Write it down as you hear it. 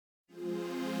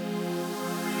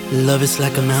Love is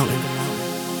like a mountain.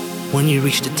 When you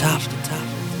reach the top,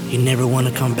 you never want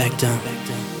to come back down.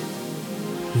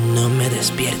 No me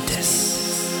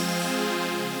despiertes.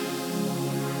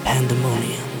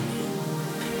 Pandemonium.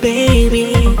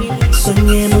 Baby,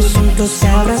 soñemos juntos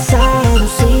abrazados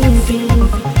sin fin.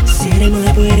 Seremos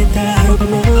la puerta,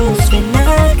 rompemos, ven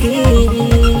aquí.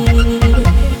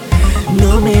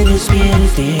 No me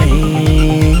despiertes.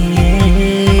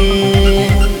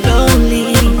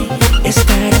 Lonely,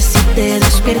 estar así te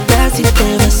despiertas y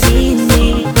te vas sin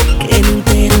mí. Que no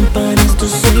interrumpan estos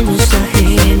sueños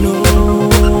ajenos.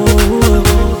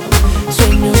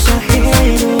 Sueños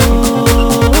ajenos.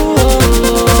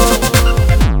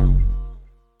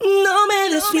 No me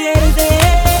despiertes.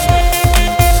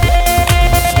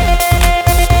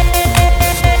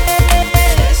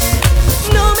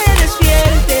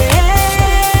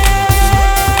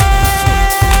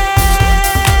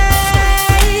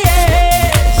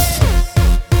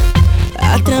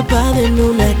 Atrapada en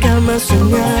una cama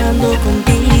soñando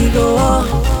contigo,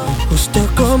 justo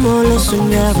como lo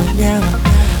soñaba.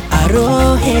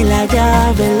 Arroje la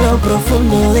llave en lo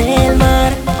profundo del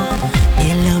mar,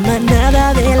 en la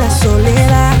manada de la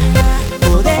soledad.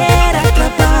 Poder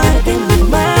atraparte,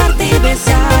 mimarte y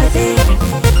besarte.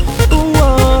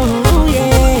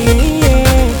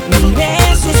 Mi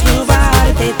beso es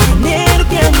robarte,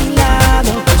 tenerte a mi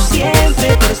lado por siempre,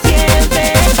 por siempre.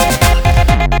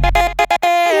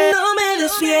 No me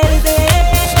despiertes.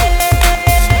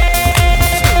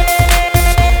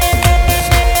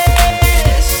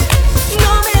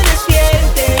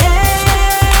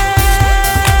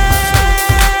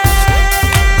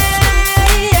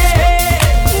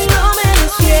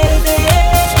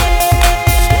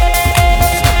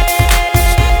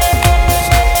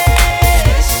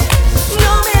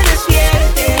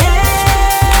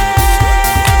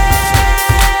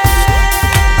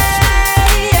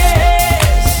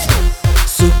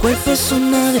 Es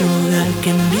una droga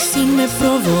que en mí sí me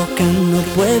provoca. No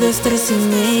puedo estar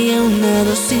sin ella, una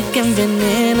dosis que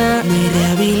envenena. Mi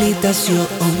rehabilitación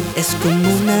es como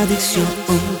una adicción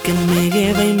que me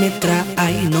lleva y me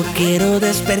trae. No quiero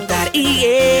despertar.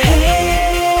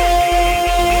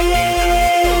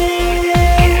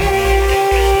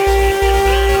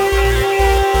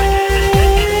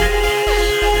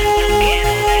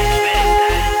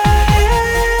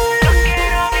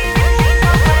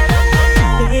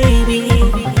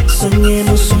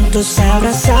 Soñemos juntos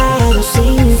abrazados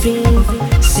sin fin.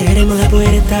 Seremos la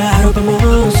puerta,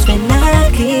 rompemos, ven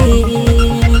aquí.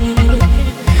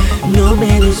 No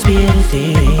me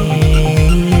despiertes.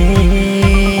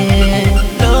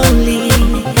 Lonely,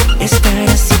 estar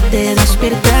así te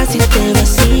despiertas y te vas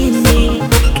sin mí.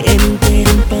 Que no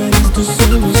interrumpan estos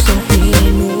sueños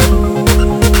ajenos.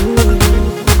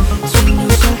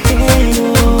 Sueños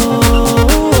ajenos.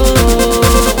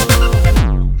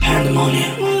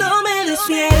 Pandemonium.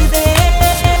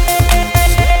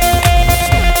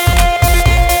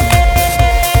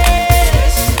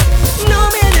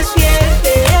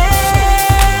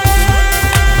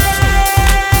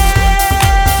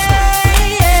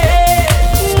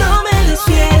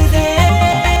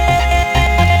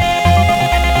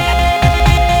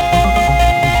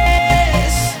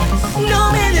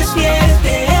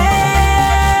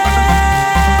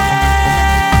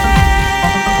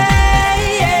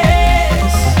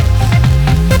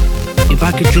 If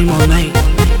I could dream all night,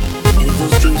 and if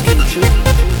those dreams came true,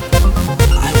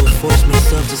 I would force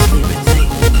myself to sleep at night,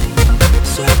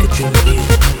 so I could dream of you.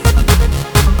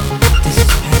 This is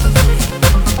Pandemonium.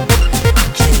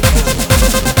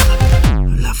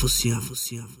 La fusión.